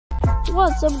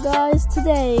What's up guys,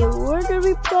 today we're gonna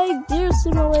be playing Deer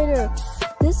Simulator.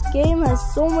 This game has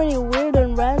so many weird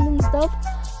and random stuff,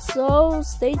 so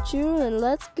stay tuned and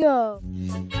let's go.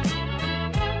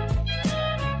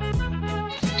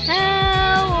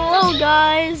 Hello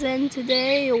guys, and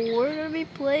today we're gonna be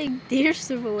playing Deer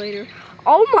Simulator.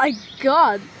 Oh my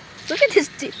god, look at this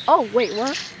deer. Oh wait,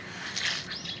 what?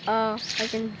 I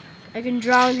can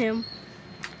drown him.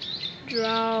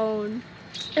 Drown.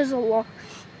 Is a long.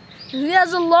 He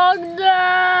has a long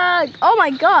neck. Oh my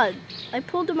god! I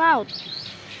pulled him out.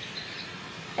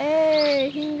 Hey,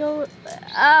 he can go.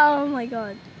 Oh my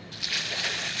god.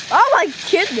 Oh my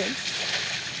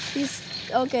goodness. He's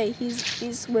okay.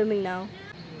 He's swimming now.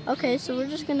 Okay, so we're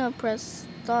just gonna press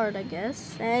start, I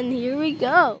guess. And here we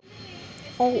go.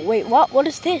 Oh wait, what? What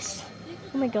is this?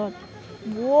 Oh my god.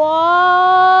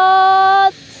 What?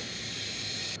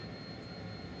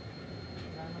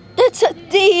 It's a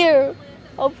deer!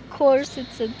 Of course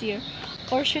it's a deer.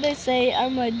 Or should I say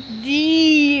I'm a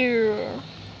deer?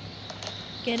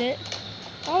 Get it?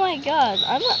 Oh my god,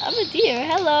 I'm a deer.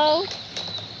 Hello.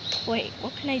 Wait,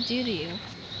 what can I do to you?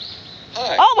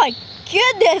 Hi. Oh my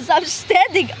goodness, I'm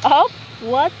standing up?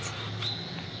 What?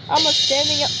 I'm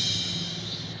standing up.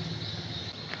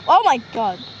 Oh my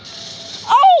god.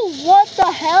 Oh, what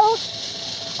the hell?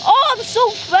 Oh, I'm so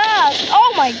fast.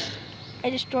 Oh my. I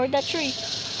destroyed that tree.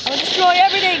 I'm gonna destroy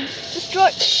everything. Destroy.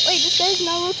 Wait, this guy's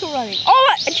Naruto running.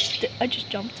 Oh, I just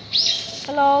jumped.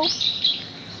 Hello.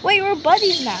 Wait, we're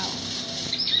buddies now.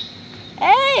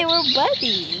 Hey, we're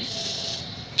buddies.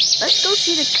 Let's go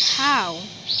see the cow.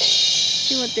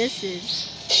 See what this is.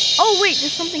 Oh wait,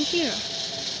 there's something here.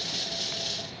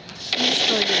 Let me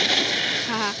destroy this.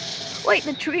 Haha. Wait,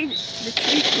 the tree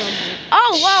crumbled.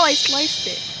 Oh wow, I sliced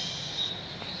it.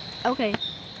 Okay,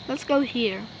 let's go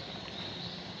here.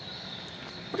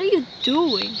 What are you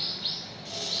doing?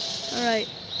 Alright.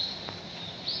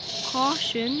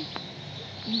 Caution.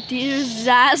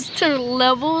 Disaster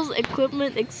levels,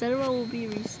 equipment, etc. will be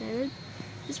reset.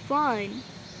 It's fine.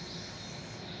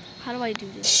 How do I do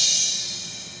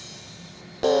this?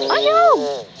 I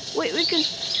know! Wait, we can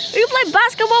play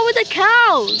basketball with the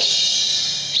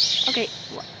cows! Okay,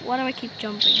 why do I keep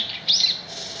jumping?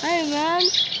 Hey man!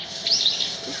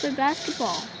 Let's play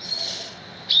basketball.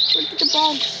 Where did the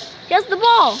ball go? He has the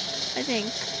ball, I think.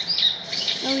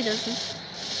 No, he doesn't.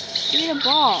 Give me the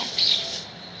ball.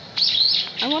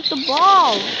 I want the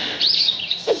ball.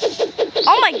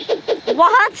 Oh my,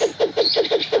 what?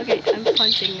 Okay, I'm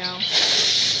punching now.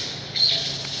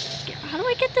 How do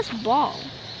I get this ball?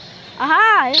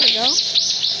 Aha, here we go.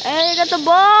 Hey, I got the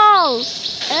ball.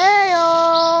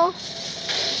 Hey-oh.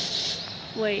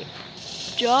 Wait.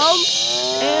 Jump.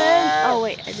 And oh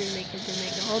wait, I didn't make it.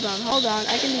 Hold on.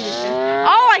 I can do this.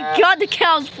 Oh my god, the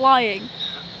cow's flying.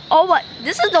 Oh my,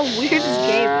 this is the weirdest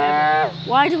game ever.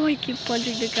 Why do I keep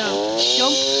punching the cow?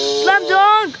 Jump, slam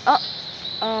dunk.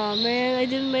 Oh man, I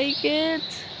didn't make it.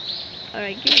 All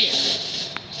right, give me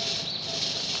this.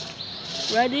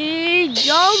 Ready,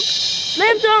 jump,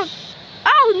 slam dunk.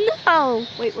 Oh no!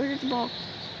 Wait, where did the ball?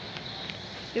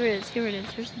 Here it is.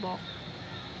 Here's the ball.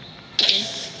 Okay,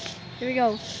 here we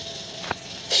go.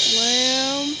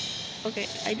 Slam. Okay,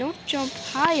 I don't jump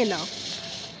high enough.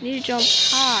 I need to jump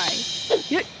high.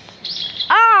 Here.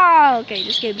 Ah, okay,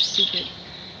 this game is stupid.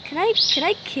 Can I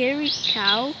carry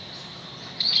cow?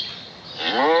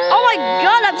 Oh my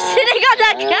god, I'm sitting on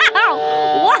that cow!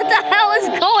 What the hell is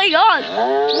going on?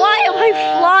 Why am I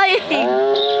flying?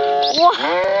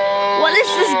 What is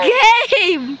this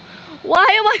game? Why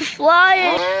am I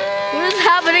flying? What is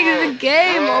happening in the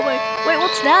game? Oh my, wait,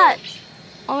 what's that?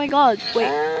 Oh my god,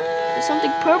 wait. There's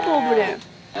something purple over there.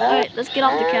 Alright, let's get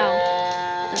off the cow.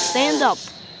 Let's stand up.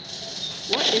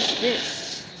 What is this?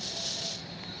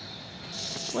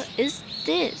 What is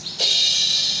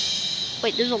this?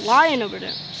 Wait, there's a lion over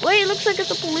there. Wait, it looks like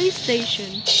it's a police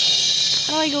station.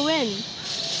 How do I go in?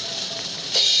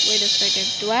 Wait a second.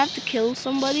 Do I have to kill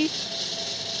somebody?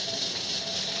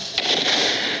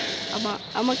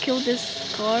 I'm gonna kill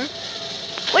this car.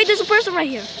 Wait, there's a person right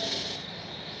here.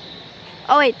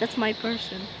 Oh wait, that's my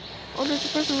person. Oh, there's a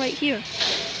person right here.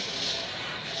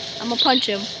 I'm gonna punch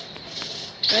him.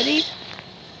 Ready?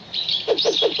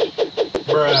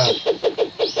 Bruh.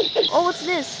 Oh, what's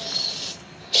this?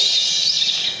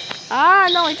 Ah,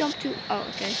 no, I jumped too. Oh,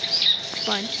 okay. It's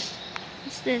fine.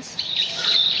 What's this?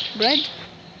 Bread?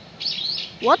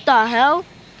 What the hell?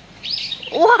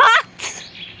 What?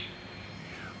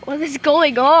 What is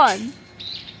going on?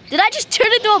 Did I just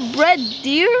turn into a bread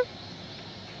deer?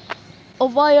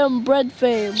 Of I am bread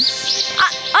fame.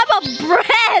 I'm a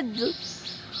bread!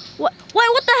 What? Wait,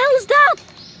 what the hell is that?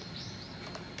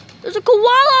 There's a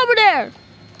koala over there.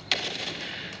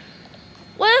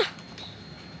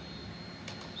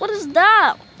 What is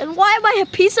that? And why am I a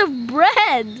piece of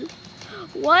bread?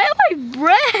 Why am I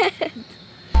bread?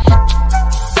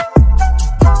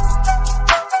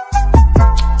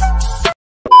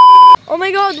 Oh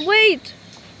my god, wait!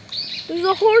 There's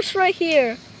a horse right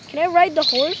here. Can I ride the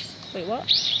horse? Wait,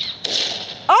 what?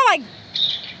 Oh my...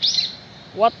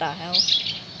 What the hell?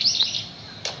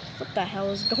 What the hell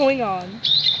is going on?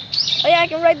 Oh yeah, I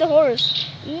can ride the horse.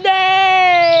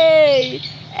 Nay!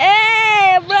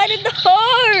 Hey, I'm riding the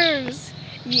horse!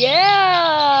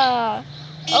 Yeah!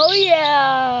 Oh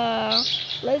yeah!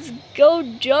 Let's go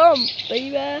jump,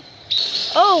 baby!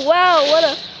 Oh wow,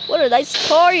 what a nice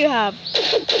car you have!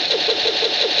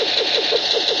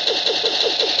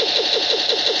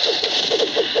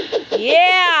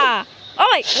 Yeah! Oh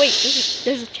wait,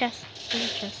 there's a chest. There's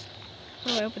a chest.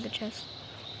 How do I open the chest?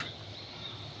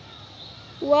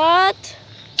 What?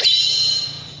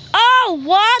 Oh,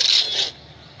 what?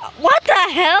 What the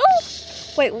hell?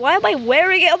 Wait, why am I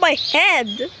wearing it on my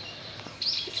head?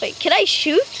 Wait, can I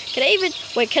shoot? Can I even...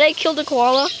 Wait, can I kill the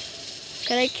koala?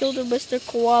 Can I kill the Mr.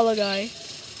 Koala guy?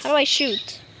 How do I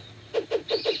shoot?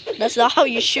 That's not how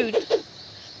you shoot.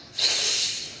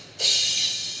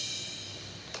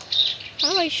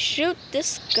 How do I shoot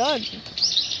this gun?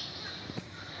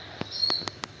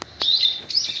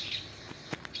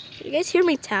 Can you guys hear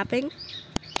me tapping?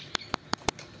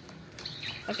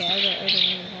 Okay, I don't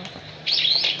really know.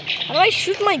 How do I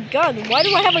shoot my gun? Why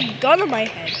do I have a gun on my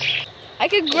head? I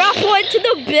can grapple into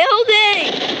the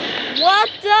building! What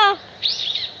the?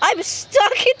 I'm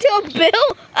stuck into a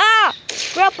building! Ah!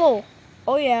 Grapple!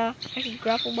 Oh yeah, I can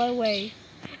grapple my way.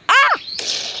 Ah!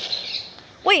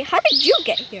 Wait, how did you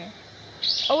get here?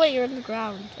 Oh wait, you're on the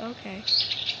ground. Okay.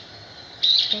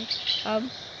 Okay.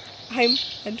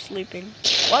 I'm sleeping.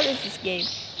 What is this game?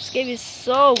 This game is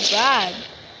so bad.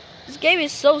 This game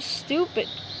is so stupid.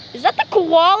 Is that the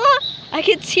koala? I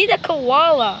can see the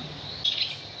koala.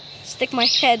 Stick my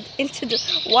head into the...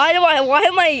 Why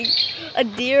am I a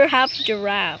deer half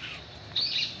giraffe?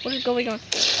 What is going on?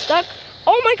 Stuck?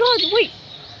 Oh my god, wait.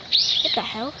 What the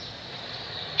hell?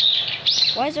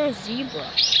 Why is there a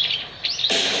zebra?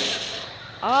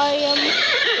 Did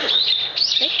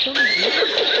I kill the zebra?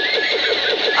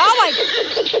 Oh my...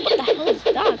 What the hell is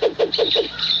that?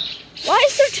 Why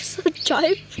is there just a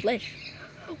giant fish?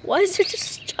 Why is there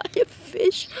just a giant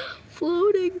fish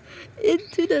floating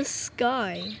into the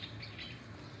sky?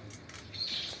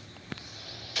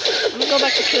 I'm gonna go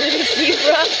back to killing the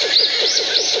zebra.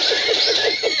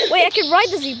 Wait, I can ride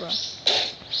the zebra.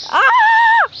 Ah!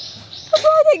 I'm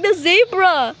riding the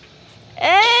zebra.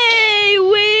 Hey,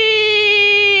 wait!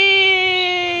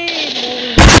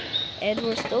 And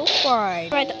we're still fine.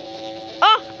 Right.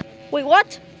 Ah! Wait,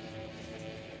 what?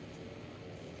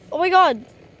 Oh my god.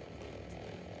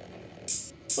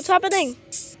 What's happening?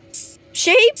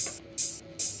 Sheep?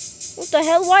 What the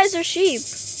hell? Why is there sheep?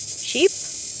 Sheep?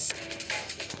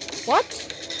 What?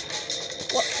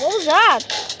 What was that?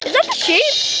 Is that the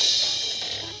sheep?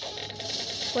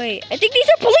 Wait, I think these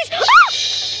are police.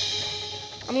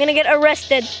 Ah! I'm gonna get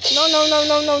arrested. No.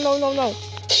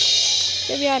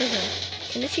 Get me out of here.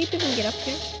 Can the sheep even get up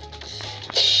here?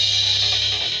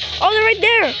 Oh, they're right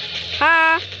there.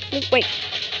 Ha! Wait,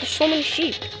 there's so many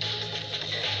sheep.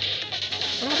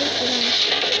 What happened to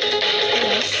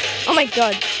them? Oh my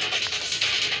god.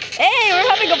 Hey, we're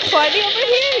having a party over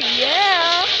here.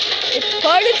 Yeah, it's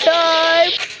party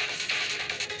time.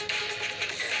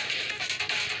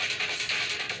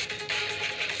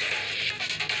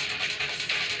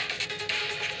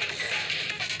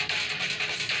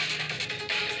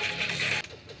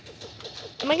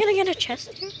 Am I gonna get a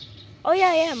chest here? Oh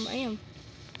yeah, I am.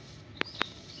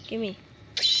 Gimme.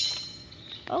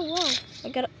 Oh wow, I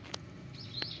got a...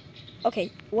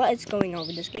 Okay, what is going on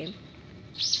with this game?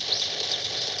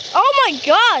 Oh my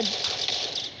god!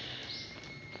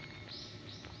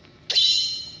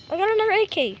 I got another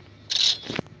AK.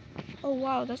 Oh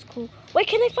wow, that's cool. Wait,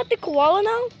 can I fight the koala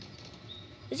now?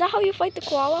 Is that how you fight the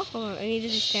koala? Hold on, I need to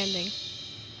be standing.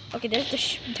 Okay,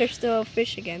 there's the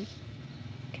fish again.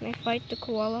 Can I fight the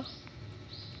koala?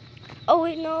 Oh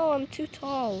wait, no, I'm too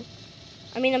tall.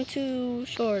 I mean, I'm too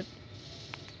short.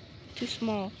 Too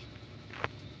small.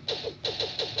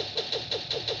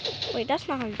 Wait, that's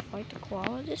not how you fight the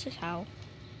koala. This is how.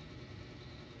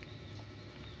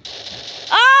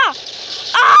 Ah!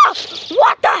 Ah!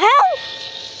 What the hell?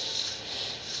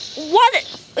 What?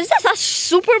 Is that a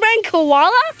Superman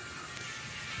koala?